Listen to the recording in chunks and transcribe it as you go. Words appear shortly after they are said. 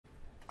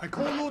I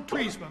call Lord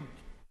Triesman.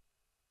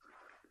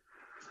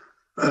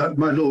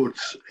 My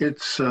lords,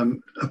 it's a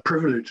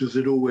privilege, as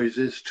it always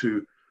is,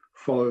 to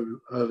follow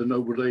the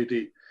noble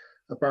lady,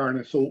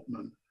 Baroness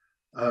Altman.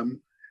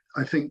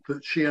 I think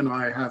that she and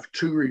I have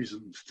two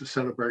reasons to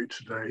celebrate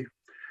today.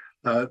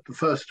 The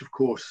first, of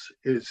course,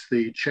 is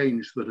the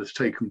change that has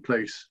taken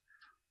place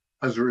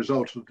as a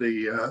result of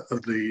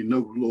the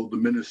noble lord, the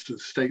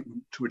minister's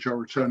statement, to which I'll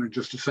return in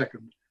just a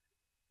second.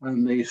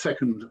 And the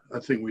second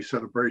thing we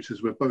celebrate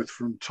is we're both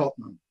from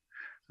Tottenham.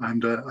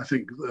 And I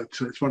think that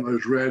it's one of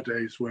those rare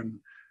days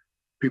when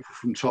people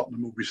from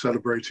Tottenham will be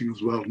celebrating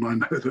as well. And I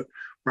know that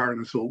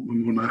Baroness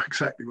Altman will know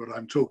exactly what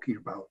I'm talking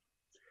about.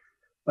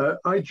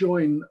 I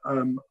join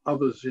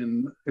others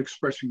in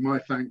expressing my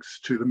thanks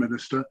to the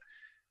Minister.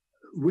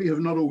 We have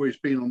not always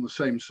been on the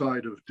same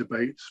side of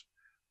debates,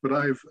 but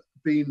I've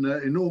been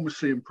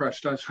enormously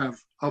impressed, as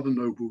have other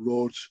noble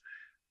lords,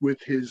 with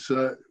his,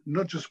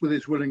 not just with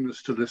his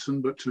willingness to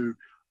listen, but to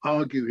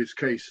argue his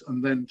case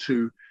and then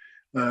to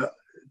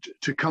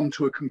come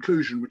to a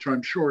conclusion, which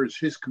I'm sure is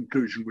his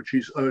conclusion, which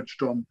he's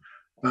urged on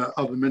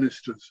other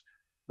ministers,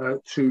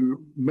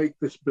 to make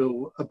this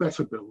bill a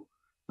better bill.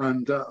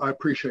 And I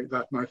appreciate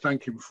that, and I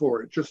thank him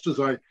for it, just as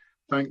I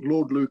thank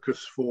Lord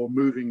Lucas for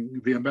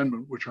moving the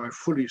amendment, which I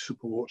fully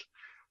support,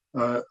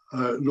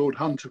 Lord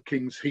Hunt of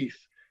King's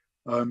Heath,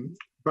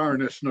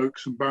 Baroness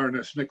Noakes and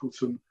Baroness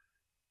Nicholson,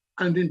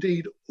 and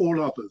indeed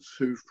all others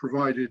who've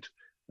provided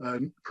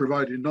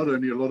not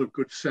only a lot of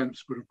good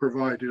sense, but have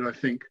provided, I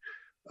think,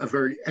 a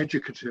very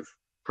educative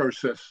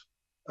process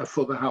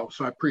for the House.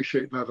 I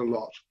appreciate that a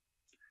lot.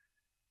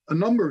 A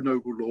number of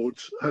noble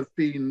lords have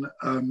been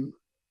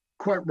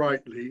quite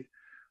rightly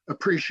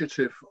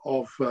appreciative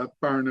of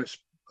Baroness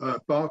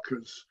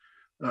Barker's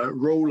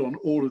role on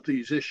all of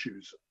these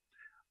issues.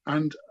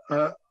 And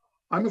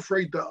I'm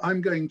afraid that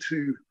I'm going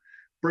to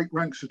break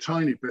ranks a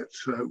tiny bit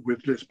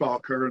with Liz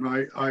Barker, and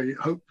I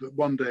hope that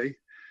one day,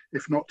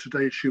 if not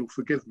today, she'll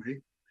forgive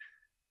me.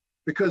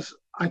 Because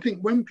I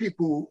think when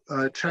people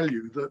tell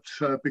you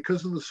that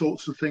because of the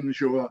sorts of things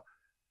you're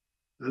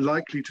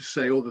likely to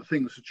say or the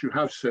things that you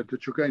have said,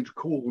 that you're going to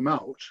call them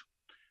out,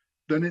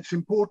 then it's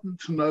important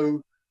to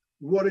know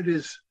what it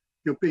is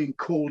you're being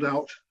called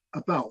out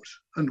about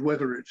and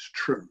whether it's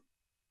true.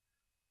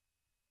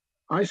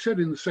 I said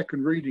in the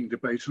second reading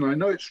debate, and I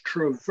know it's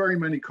true of very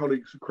many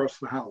colleagues across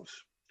the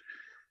House,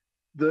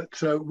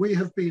 that we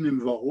have been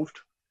involved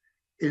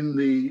in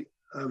the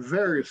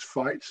various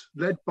fights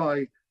led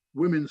by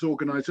women's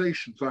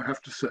organizations, I have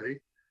to say,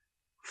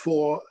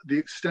 for the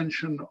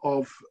extension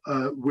of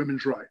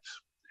women's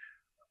rights.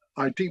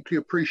 I deeply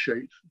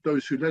appreciate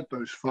those who led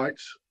those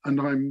fights,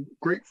 and I'm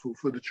grateful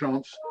for the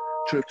chance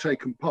to have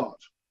taken part.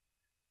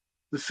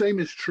 The same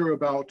is true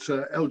about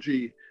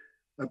LGBT.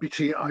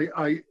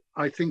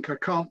 I think I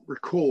can't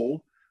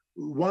recall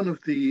one of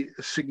the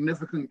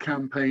significant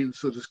campaigns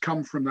that has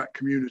come from that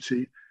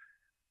community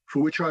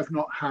for which I've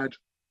not had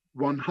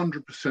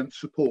 100%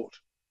 support.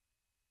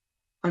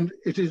 And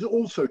it is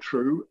also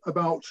true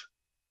about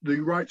the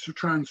rights of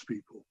trans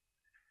people.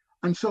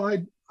 And so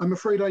I'm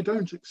afraid I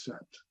don't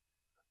accept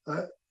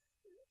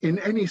in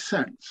any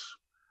sense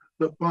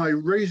that by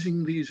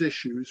raising these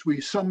issues,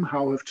 we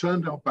somehow have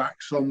turned our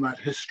backs on that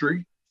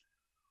history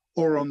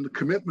or on the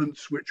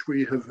commitments which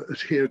we have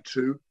adhered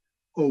to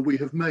or we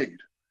have made,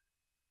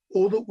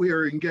 or that we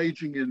are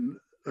engaging in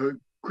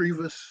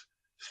grievous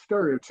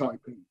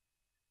stereotyping.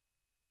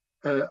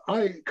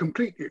 I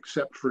completely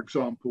accept, for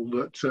example,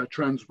 that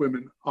trans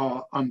women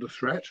are under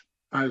threat,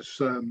 as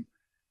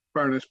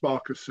Baroness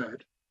Barker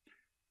said,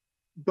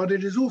 but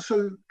it is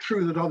also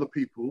true that other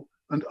people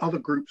and other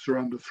groups are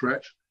under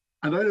threat,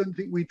 and I don't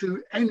think we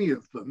do any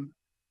of them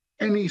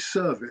any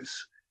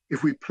service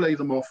if we play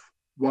them off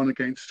one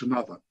against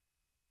another.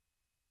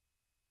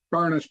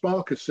 Baroness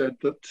Barker said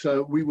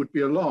that we would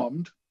be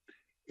alarmed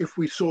if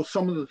we saw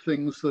some of the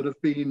things that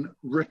have been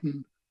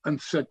written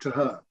and said to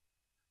her.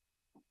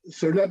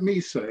 So let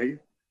me say,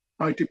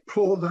 I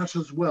deplore that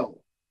as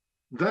well.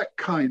 That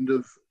kind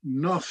of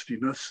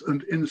nastiness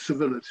and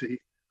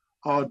incivility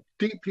are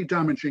deeply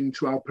damaging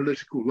to our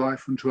political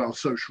life and to our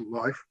social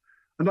life.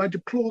 And I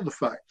deplore the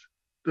fact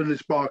that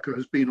Liz Barker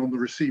has been on the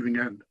receiving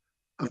end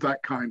of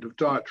that kind of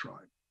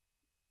diatribe.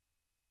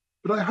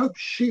 But I hope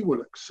she will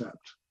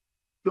accept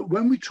that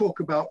when we talk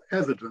about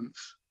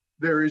evidence,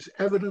 there is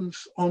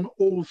evidence on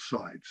all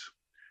sides,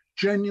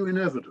 genuine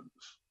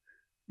evidence.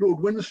 Lord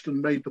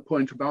Winston made the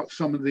point about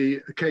some of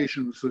the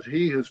occasions that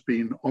he has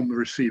been on the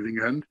receiving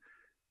end,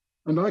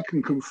 and I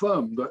can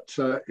confirm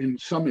that in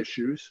some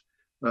issues,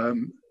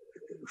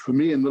 for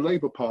me in the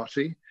Labour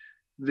Party,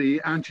 the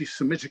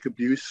anti-Semitic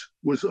abuse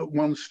was at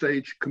one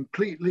stage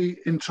completely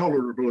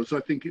intolerable, as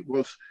I think it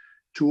was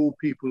to all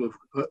people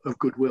of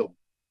goodwill.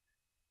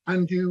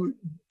 And you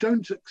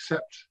don't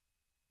accept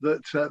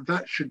that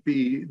that should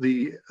be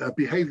the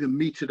behaviour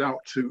meted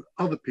out to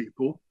other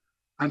people,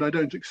 and I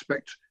don't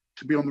expect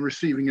to be on the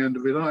receiving end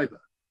of it either.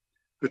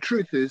 The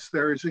truth is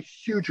there is a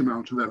huge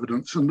amount of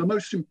evidence, and the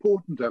most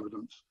important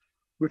evidence,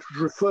 which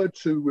was referred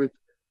to with,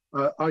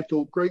 I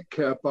thought, great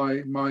care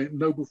by my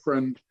noble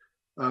friend,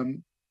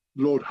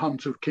 Lord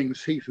Hunt of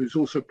King's Heath, who's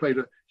also played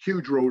a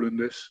huge role in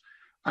this,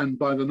 and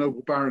by the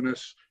noble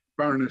Baroness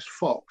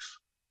Fox,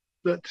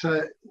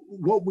 that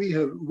what we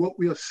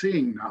are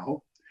seeing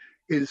now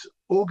is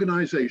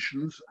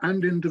organisations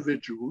and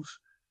individuals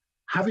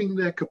having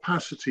their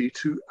capacity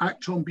to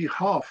act on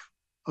behalf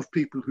of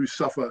people who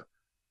suffer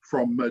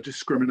from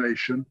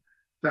discrimination.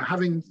 They're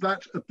having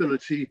that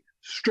ability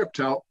stripped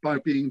out by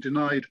being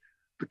denied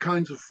the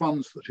kinds of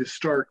funds that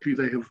historically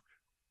they have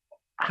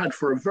had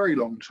for a very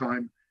long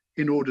time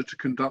in order to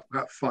conduct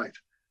that fight.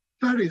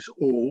 That is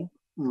all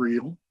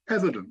real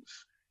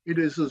evidence. It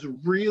is as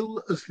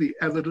real as the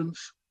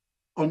evidence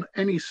on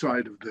any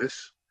side of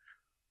this.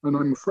 And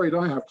I'm afraid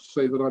I have to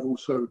say that I've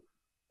also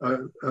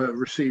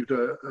received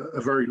a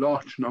very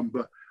large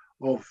number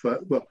of,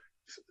 well,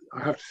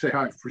 I have to say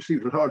I've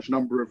received a large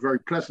number of very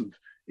pleasant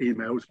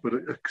emails, but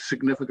a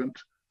significant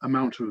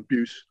amount of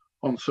abuse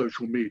on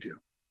social media.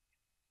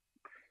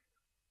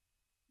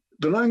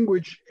 The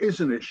language is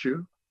an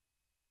issue.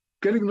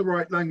 Getting the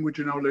right language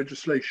in our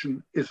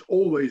legislation is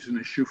always an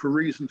issue for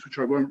reasons which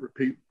I won't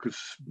repeat, because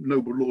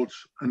noble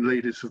lords and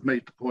ladies have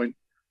made the point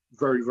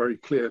very, very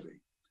clearly.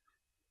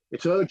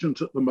 It's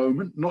urgent at the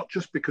moment, not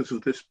just because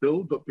of this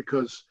bill, but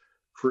because,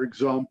 for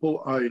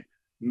example, I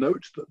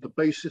note that the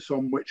basis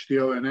on which the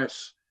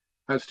ONS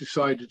has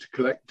decided to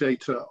collect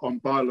data on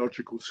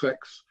biological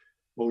sex,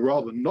 or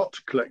rather not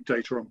to collect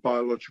data on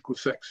biological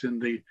sex in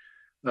the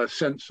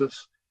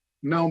census,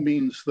 now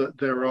means that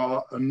there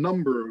are a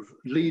number of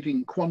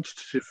leading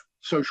quantitative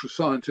social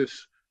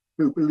scientists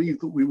who believe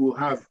that we will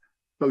have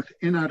both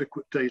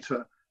inadequate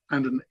data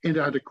and an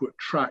inadequate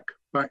track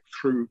back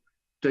through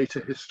data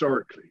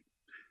historically.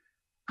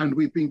 And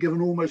we've been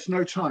given almost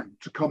no time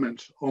to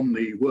comment on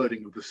the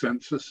wording of the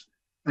census,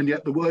 and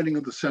yet the wording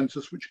of the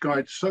census, which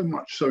guides so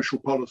much social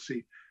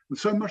policy and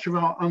so much of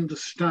our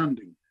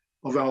understanding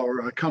of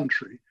our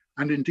country,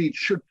 and indeed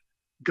should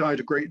guide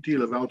a great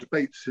deal of our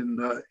debates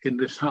in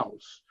this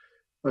House,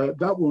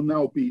 that will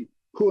now be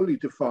poorly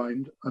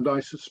defined, and I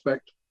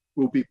suspect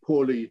will be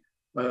poorly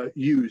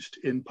used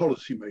in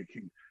policy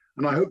making.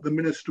 And I hope the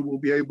Minister will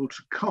be able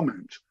to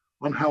comment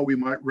on how we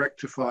might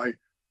rectify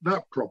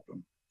that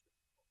problem.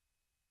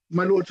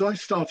 My Lords, I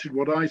started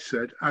what I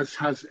said, as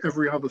has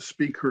every other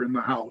speaker in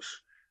the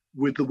House,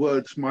 with the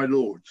words, my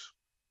Lords.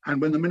 And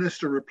when the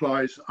Minister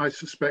replies, I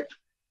suspect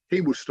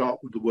he will start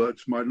with the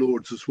words, my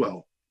Lords, as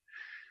well.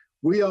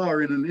 We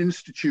are in an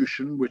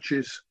institution which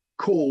is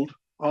called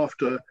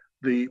after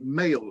the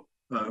male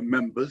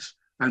members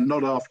and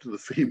not after the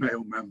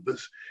female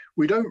members.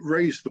 We don't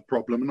raise the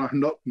problem, and I'm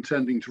not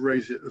intending to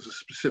raise it as a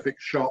specific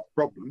sharp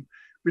problem.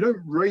 We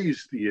don't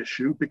raise the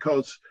issue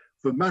because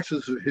for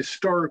matters of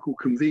historical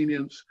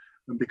convenience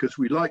and because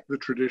we like the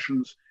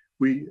traditions,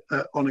 we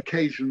on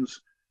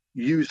occasions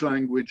use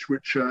language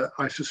which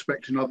I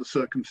suspect in other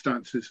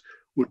circumstances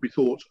would be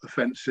thought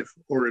offensive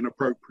or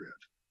inappropriate.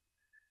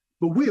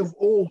 But we of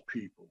all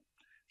people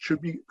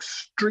should be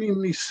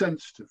extremely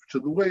sensitive to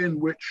the way in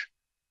which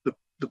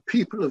the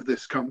people of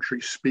this country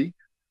speak,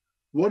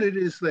 what it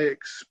is they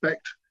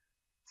expect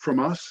from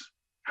us,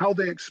 how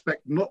they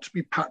expect not to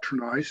be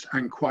patronized,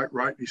 and quite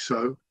rightly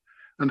so,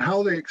 and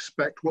how they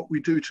expect what we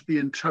do to be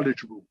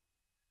intelligible.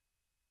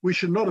 We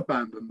should not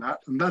abandon that,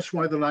 and that's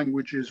why the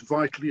language is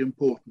vitally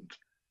important.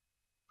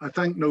 I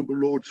thank noble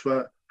lords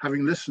for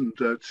having listened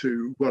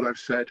to what I've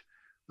said.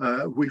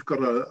 We've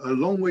got a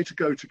long way to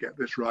go to get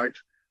this right,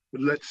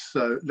 but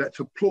let's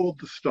applaud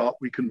the start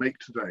we can make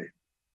today.